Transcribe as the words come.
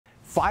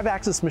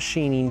5-axis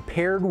machining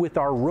paired with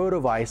our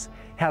Rotovise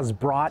has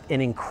brought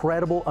an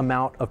incredible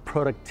amount of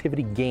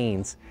productivity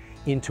gains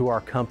into our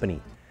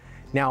company.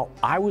 Now,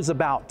 I was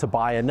about to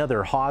buy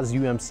another Haas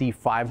UMC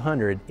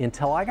 500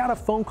 until I got a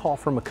phone call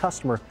from a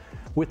customer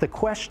with a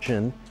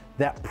question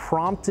that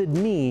prompted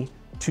me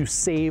to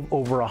save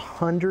over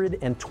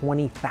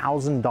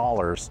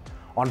 $120,000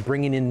 on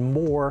bringing in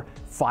more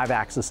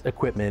 5-axis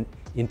equipment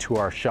into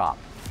our shop.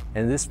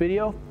 And in this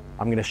video,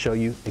 I'm going to show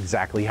you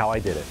exactly how I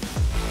did it.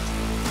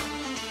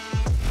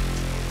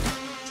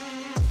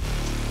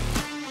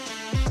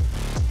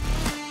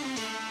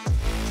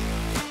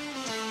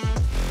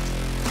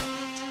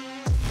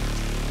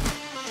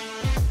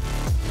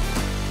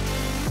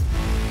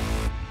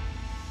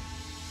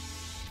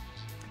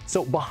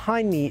 So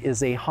behind me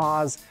is a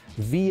Haas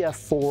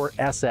VF4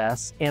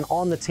 SS, and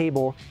on the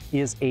table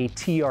is a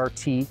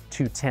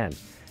TRT210.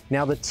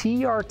 Now the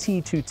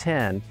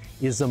TRT210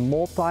 is a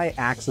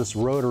multi-axis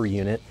rotor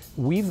unit.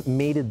 We've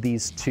mated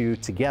these two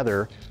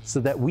together so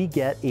that we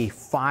get a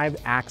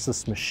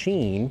 5-axis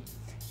machine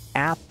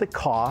at the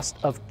cost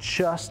of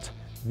just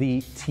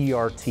the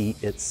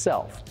TRT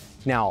itself.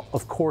 Now,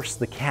 of course,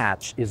 the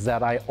catch is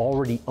that I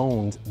already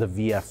owned the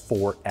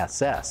VF4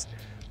 SS.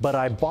 But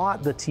I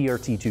bought the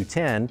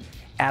TRT210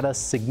 at a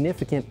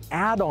significant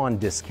add-on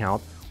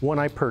discount when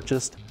I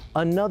purchased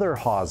another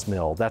Haas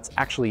mill. That's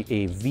actually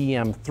a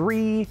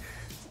VM3.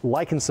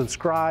 Like and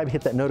subscribe,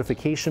 hit that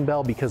notification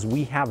bell because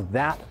we have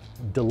that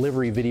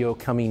delivery video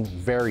coming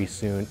very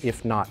soon,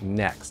 if not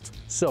next.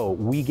 So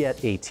we get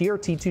a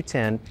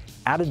TRT210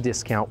 at a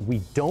discount.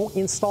 We don't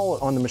install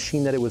it on the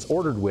machine that it was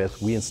ordered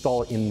with. We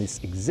install it in this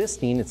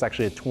existing, it's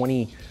actually a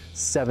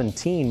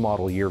 2017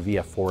 model year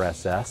VF4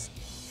 SS.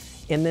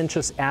 And then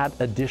just add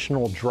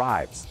additional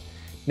drives.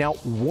 Now,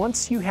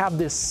 once you have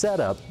this set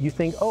up, you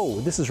think, oh,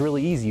 this is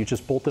really easy. You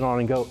just bolt it on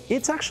and go.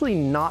 It's actually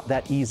not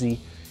that easy.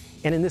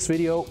 And in this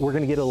video, we're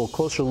gonna get a little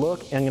closer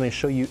look and I'm gonna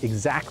show you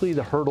exactly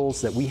the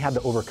hurdles that we had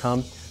to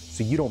overcome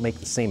so you don't make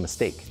the same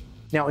mistake.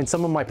 Now, in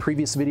some of my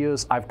previous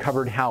videos, I've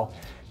covered how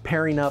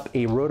pairing up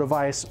a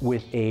Rotovise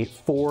with a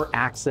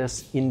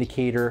 4-axis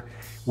indicator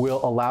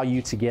will allow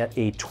you to get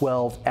a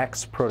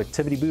 12x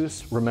productivity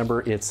boost.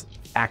 Remember, it's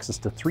axis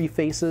to 3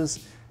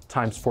 faces,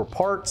 times 4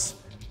 parts,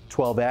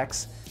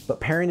 12x, but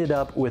pairing it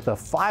up with a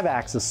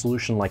 5-axis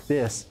solution like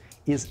this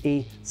is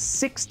a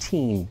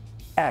 16x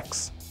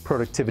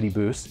productivity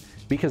boost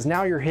because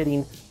now you're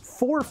hitting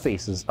 4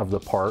 faces of the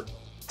part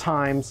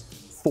times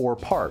 4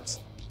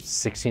 parts,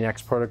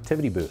 16x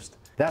productivity boost.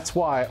 That's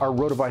why our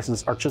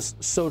Rotovises are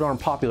just so darn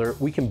popular,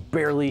 we can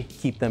barely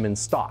keep them in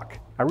stock.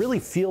 I really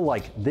feel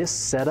like this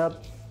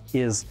setup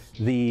is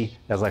the,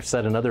 as I've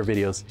said in other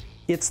videos,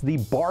 it's the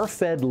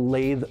bar-fed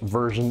lathe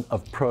version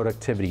of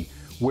productivity,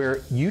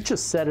 where you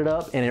just set it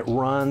up and it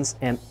runs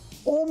and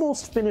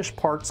almost finished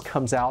parts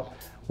comes out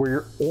where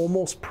you're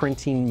almost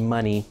printing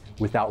money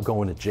without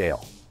going to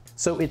jail.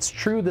 So it's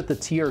true that the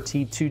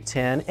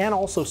TRT210 and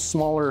also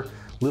smaller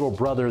little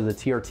brother, the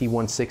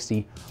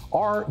TRT160,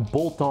 are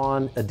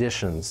bolt-on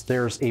additions.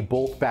 There's a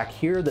bolt back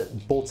here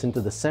that bolts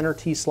into the center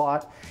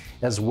T-slot,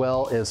 as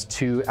well as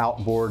 2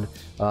 outboard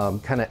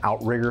kind of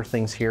outrigger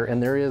things here.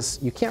 And there is,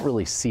 you can't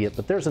really see it,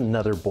 but there's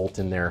another bolt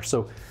in there.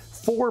 So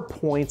 4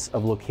 points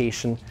of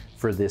location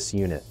for this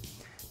unit.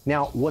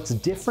 Now, what's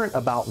different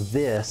about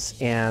this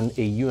and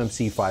a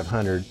UMC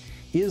 500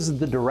 is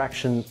the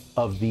direction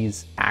of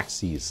these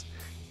axes.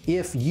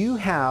 If you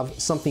have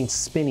something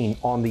spinning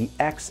on the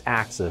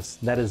x-axis,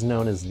 that is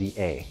known as the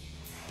A.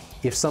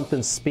 If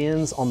something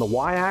spins on the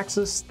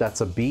y-axis,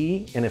 that's a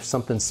B, and if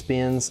something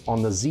spins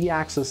on the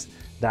z-axis,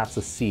 that's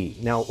a C.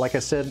 Now, like I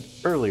said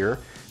earlier,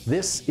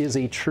 this is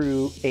a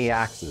true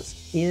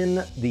A-axis.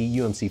 In the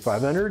UMC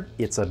 500,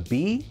 it's a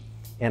B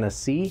and a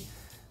C.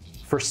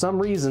 For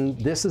some reason,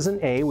 this is an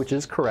A, which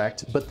is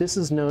correct, but this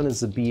is known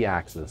as the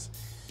B-axis.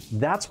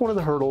 That's one of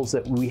the hurdles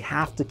that we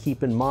have to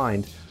keep in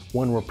mind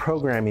when we're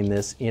programming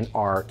this in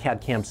our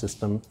CAD/CAM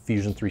system,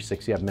 Fusion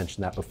 360, I've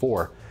mentioned that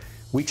before.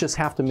 We just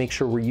have to make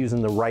sure we're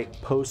using the right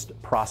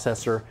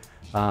post-processor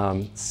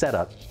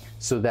setup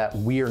so that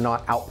we are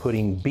not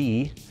outputting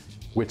B,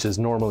 which is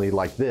normally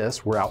like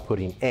this, we're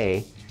outputting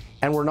A,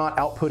 and we're not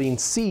outputting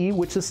C,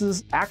 which this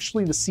is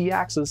actually the C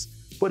axis,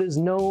 but is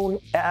known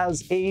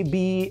as a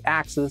B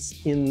axis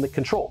in the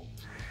control.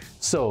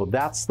 So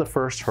that's the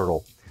first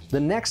hurdle. The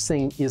next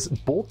thing is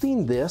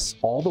bolting this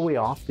all the way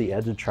off the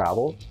edge of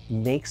travel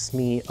makes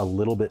me a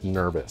little bit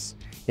nervous.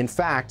 In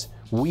fact,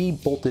 we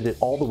bolted it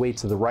all the way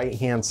to the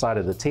right-hand side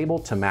of the table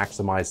to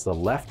maximize the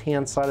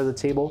left-hand side of the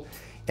table.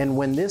 And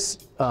when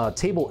this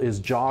table is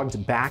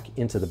jogged back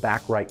into the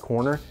back right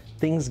corner,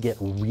 things get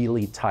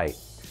really tight.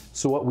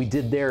 So what we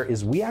did there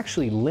is we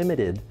actually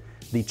limited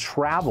the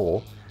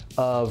travel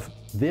of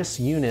this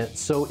unit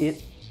so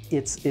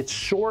it's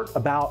short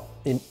about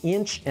 1.5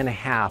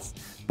 inches,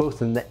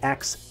 both in the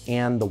X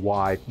and the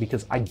Y,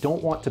 because I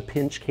don't want to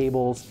pinch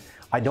cables.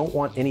 I don't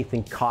want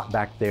anything caught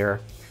back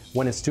there.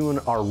 When it's doing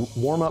our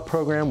warm-up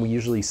program, we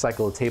usually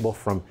cycle a table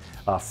from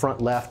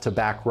front left to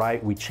back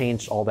right. We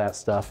changed all that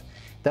stuff.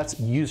 That's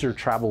user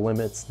travel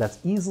limits. That's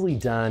easily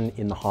done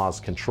in the Haas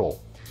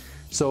control.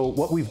 So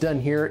what we've done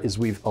here is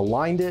we've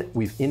aligned it,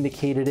 we've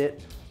indicated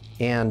it,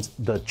 and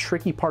the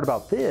tricky part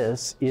about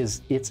this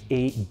is it's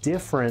a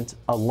different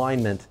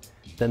alignment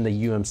than the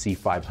UMC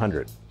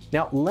 500.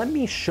 Now let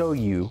me show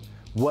you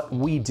what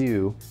we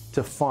do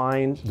to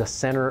find the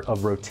center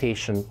of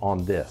rotation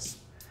on this.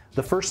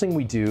 The first thing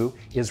we do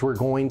is we're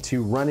going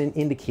to run an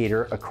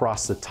indicator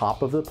across the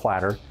top of the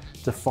platter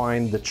to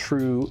find the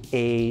true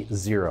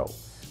A0.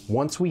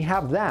 Once we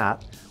have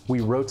that, we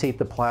rotate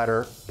the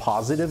platter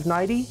positive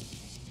 90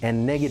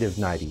 and negative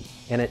 90.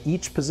 And at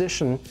each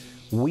position,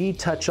 we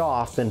touch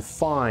off and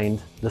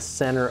find the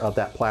center of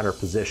that platter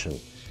position.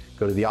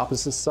 Go to the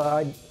opposite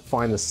side,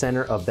 find the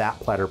center of that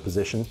platter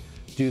position,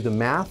 do the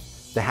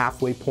math, the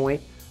halfway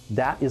point,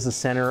 that is the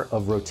center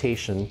of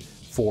rotation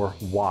for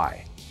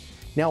Y.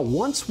 Now,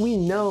 once we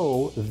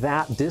know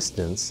that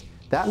distance,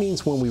 that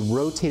means when we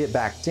rotate it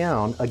back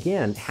down,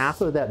 again,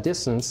 half of that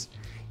distance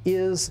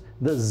is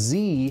the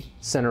Z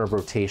center of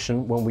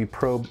rotation when we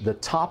probe the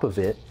top of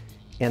it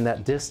and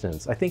that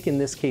distance. I think in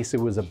this case, it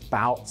was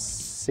about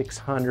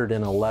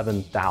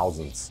 611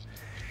 thousandths.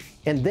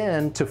 And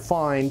then to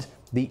find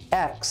the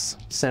X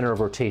center of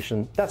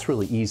rotation, that's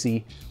really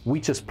easy. We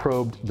just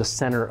probed the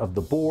center of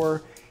the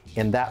bore,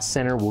 and that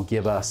center will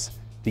give us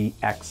the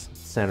X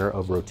center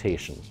of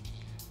rotation.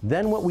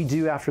 Then what we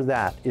do after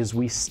that is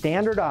we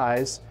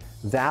standardize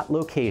that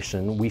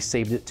location. We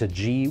saved it to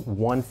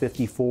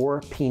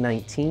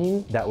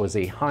G154P19. That was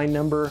a high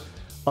number,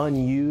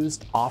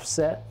 unused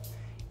offset.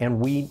 And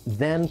we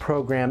then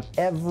program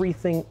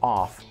everything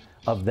off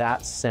of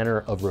that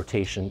center of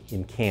rotation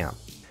in CAM.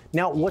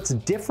 Now, what's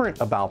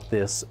different about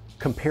this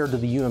compared to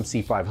the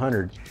UMC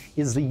 500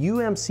 is the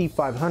UMC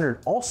 500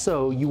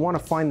 also, you want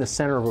to find the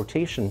center of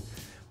rotation,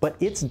 but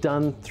it's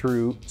done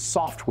through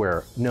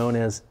software known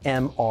as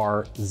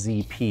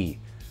MRZP,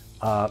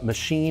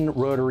 Machine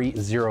Rotary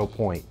Zero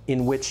Point,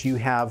 in which you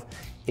have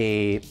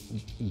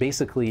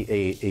basically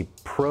a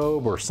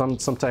probe or some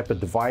type of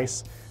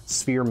device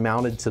sphere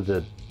mounted to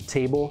the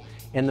table,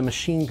 and the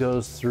machine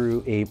goes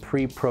through a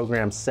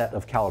pre-programmed set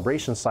of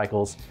calibration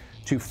cycles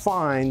to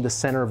find the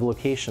center of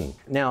location.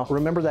 Now,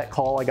 remember that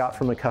call I got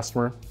from a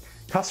customer?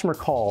 Customer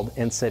called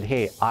and said,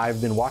 hey, I've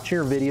been watching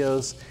your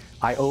videos,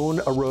 I own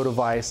a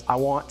Rotovise, I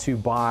want to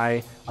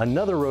buy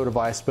another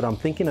Rotovise, but I'm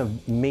thinking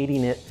of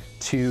mating it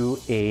to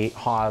a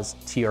Haas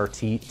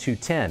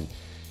TRT210.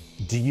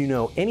 Do you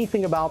know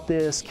anything about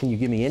this? Can you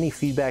give me any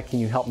feedback? Can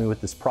you help me with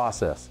this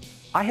process?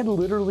 I had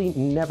literally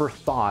never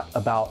thought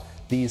about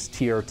these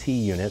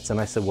TRT units, and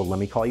I said, well, let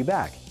me call you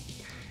back.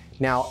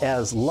 Now,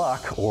 as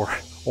luck, or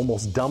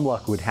almost dumb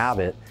luck would have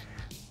it,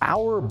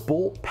 our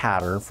bolt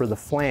pattern for the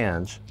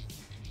flange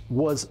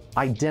was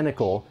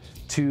identical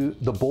to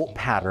the bolt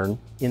pattern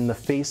in the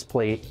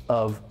faceplate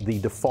of the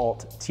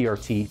default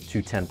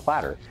TRT210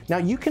 platter. Now,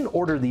 you can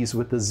order these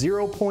with the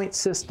 0-point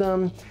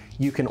system,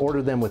 you can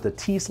order them with a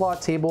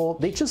T-slot table.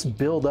 They just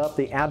build up,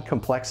 they add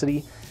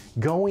complexity.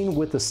 Going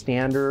with the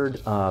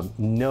standard,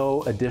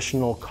 no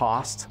additional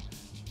cost,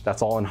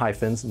 that's all in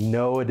hyphens,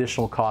 no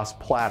additional cost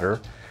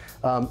platter,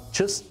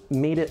 just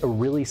made it a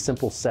really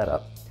simple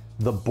setup.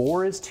 The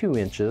bore is 2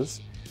 inches.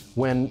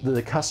 When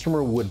the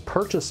customer would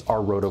purchase our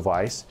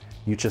Rotovise,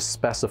 you just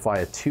specify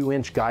a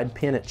 2-inch guide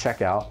pin at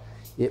checkout.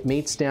 It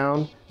mates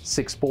down,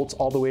 6 bolts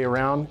all the way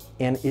around,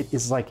 and it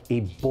is like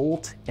a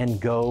bolt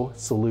and go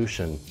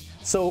solution.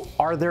 So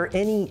are there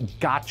any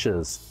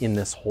gotchas in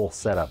this whole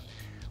setup?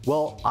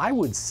 Well, I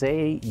would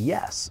say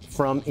yes.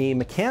 From a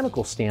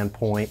mechanical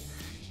standpoint,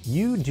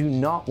 you do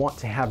not want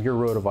to have your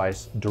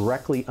Rotovise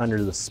directly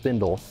under the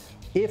spindle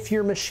if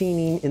you're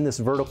machining in this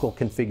vertical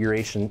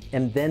configuration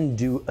and then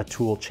do a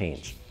tool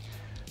change.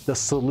 The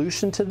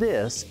solution to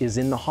this is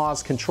in the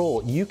Haas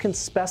control. You can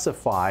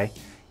specify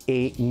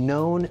a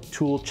known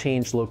tool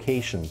change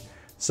location.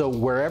 So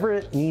wherever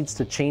it needs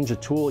to change a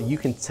tool, you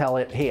can tell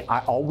it, hey, I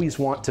always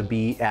want to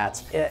be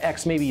at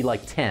X, maybe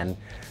like 10,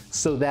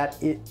 so that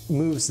it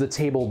moves the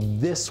table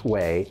this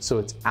way so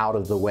it's out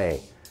of the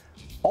way.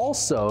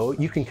 Also,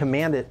 you can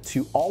command it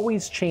to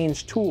always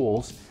change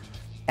tools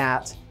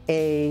at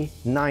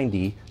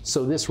A90,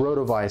 so this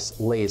Rotovise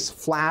lays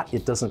flat,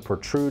 it doesn't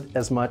protrude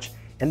as much,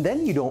 and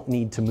then you don't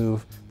need to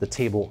move the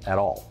table at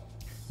all.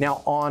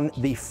 Now, on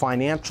the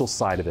financial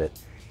side of it,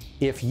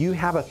 if you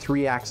have a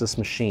 3-axis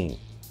machine,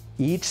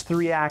 each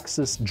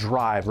 3-axis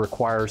drive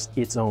requires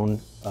its own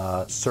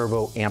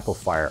servo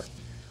amplifier.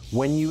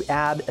 When you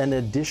add an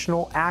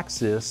additional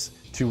axis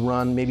to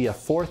run maybe a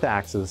 4th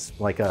axis,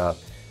 like a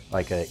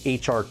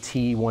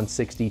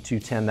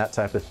HRT160-210, that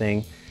type of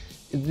thing,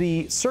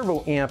 the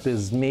servo amp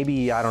is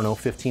maybe, I don't know,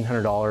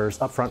 $1,500,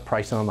 upfront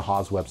pricing on the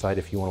Haas website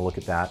if you want to look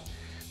at that.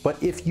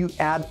 But if you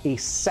add a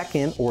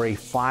 2nd or a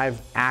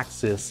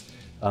 5-axis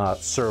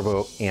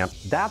servo amp,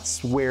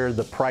 that's where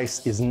the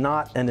price is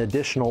not an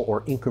additional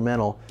or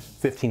incremental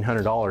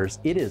 $1,500.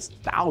 It is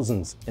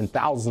thousands and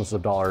thousands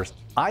of dollars.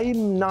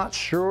 I'm not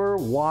sure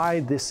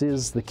why this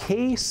is the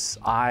case.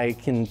 I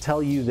can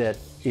tell you that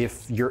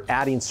if you're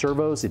adding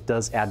servos, it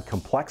does add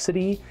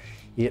complexity.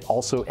 It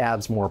also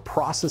adds more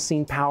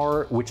processing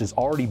power, which is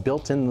already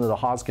built into the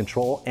Haas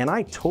control. And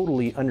I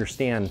totally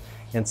understand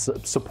and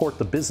support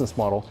the business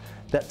model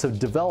that to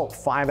develop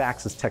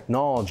 5-axis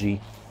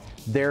technology,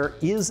 there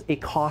is a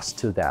cost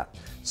to that.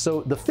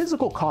 So the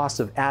physical cost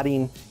of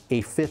adding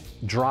a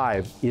 5th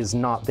drive is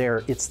not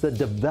there. It's the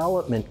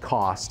development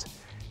cost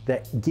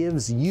that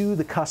gives you,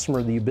 the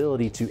customer, the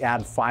ability to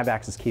add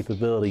 5-axis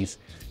capabilities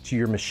to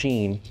your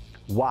machine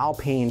while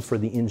paying for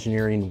the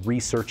engineering,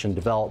 research, and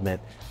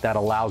development that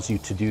allows you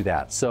to do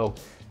that. So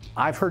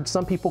I've heard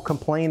some people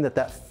complain that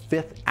that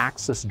 5th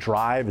axis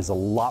drive is a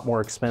lot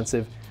more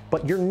expensive,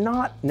 but you're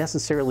not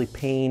necessarily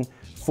paying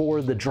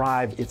for the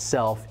drive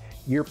itself.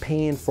 You're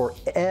paying for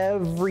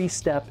every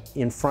step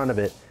in front of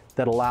it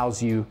that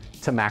allows you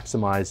to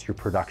maximize your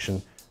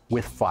production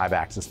with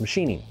 5-axis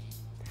machining.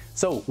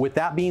 So with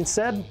that being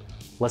said,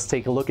 let's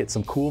take a look at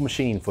some cool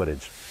machining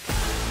footage.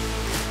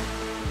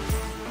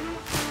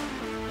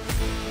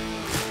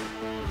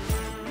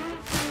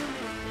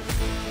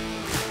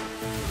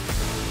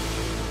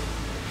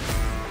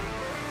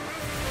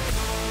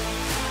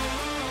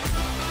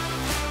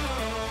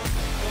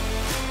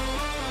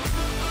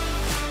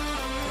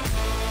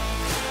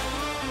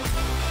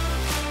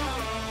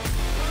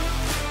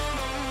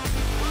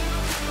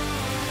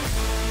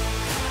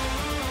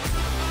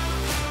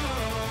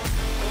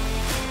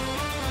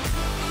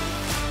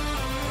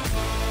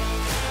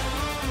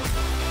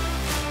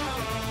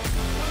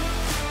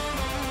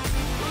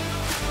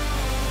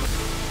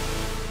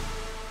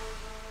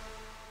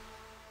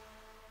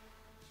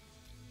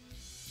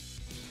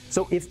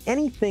 So if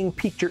anything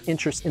piqued your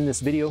interest in this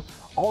video,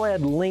 I'll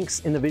add links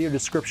in the video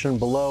description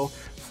below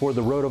for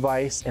the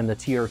Rotovise and the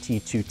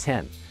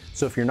TRT210.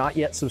 So if you're not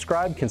yet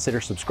subscribed,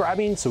 consider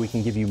subscribing so we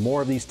can give you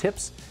more of these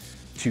tips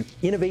to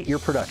innovate your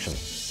production.